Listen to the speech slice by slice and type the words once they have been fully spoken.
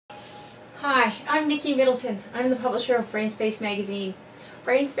Hi, I'm Nikki Middleton. I'm the publisher of Brainspace Magazine.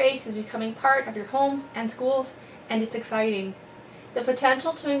 Brainspace is becoming part of your homes and schools, and it's exciting. The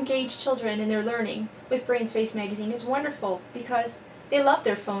potential to engage children in their learning with Brainspace Magazine is wonderful because they love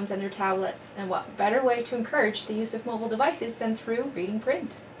their phones and their tablets, and what better way to encourage the use of mobile devices than through reading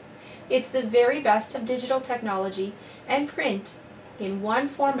print. It's the very best of digital technology and print in one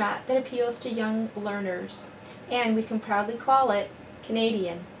format that appeals to young learners, and we can proudly call it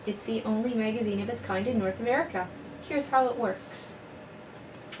Canadian. It's the only magazine of its kind in North America. Here's how it works.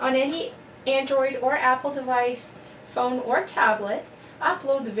 On any Android or Apple device, phone or tablet,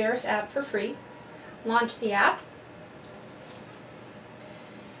 upload the Verus app for free. Launch the app.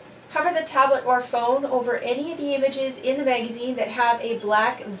 Hover the tablet or phone over any of the images in the magazine that have a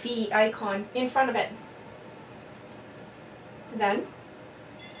black V icon in front of it. Then,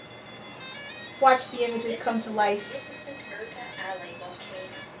 watch the images come to life.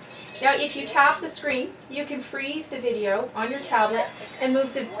 Now if you tap the screen, you can freeze the video on your tablet and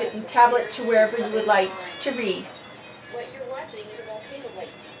move the tablet to wherever you would like to read. What you're watching is a volcano lake.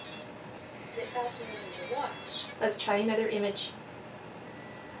 Is it fascinating to watch? Let's try another image.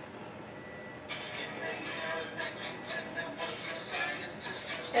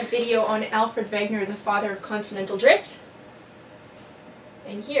 A video on Alfred Wegener, the father of continental drift.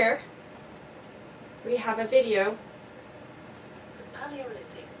 And here we have a video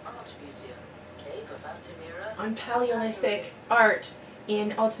on Paleolithic art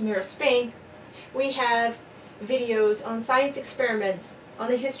in Altamira, Spain. We have videos on science experiments, on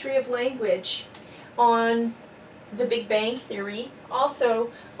the history of language, on the Big Bang Theory,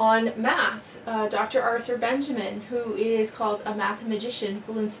 also on math. Dr. Arthur Benjamin, who is called a mathemagician,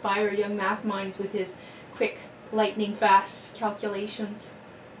 will inspire young math minds with his quick, lightning-fast calculations.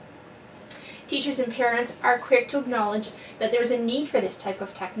 Teachers and parents are quick to acknowledge that there's a need for this type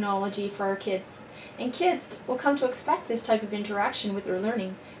of technology for our kids, and kids will come to expect this type of interaction with their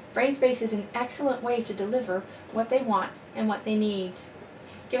learning. Brainspace is an excellent way to deliver what they want and what they need.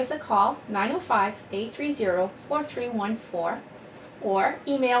 Give us a call, 905-830-4314, or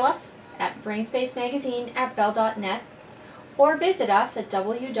email us at brainspacemagazine@bell.net, or visit us at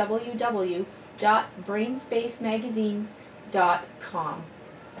www.brainspacemagazine.com.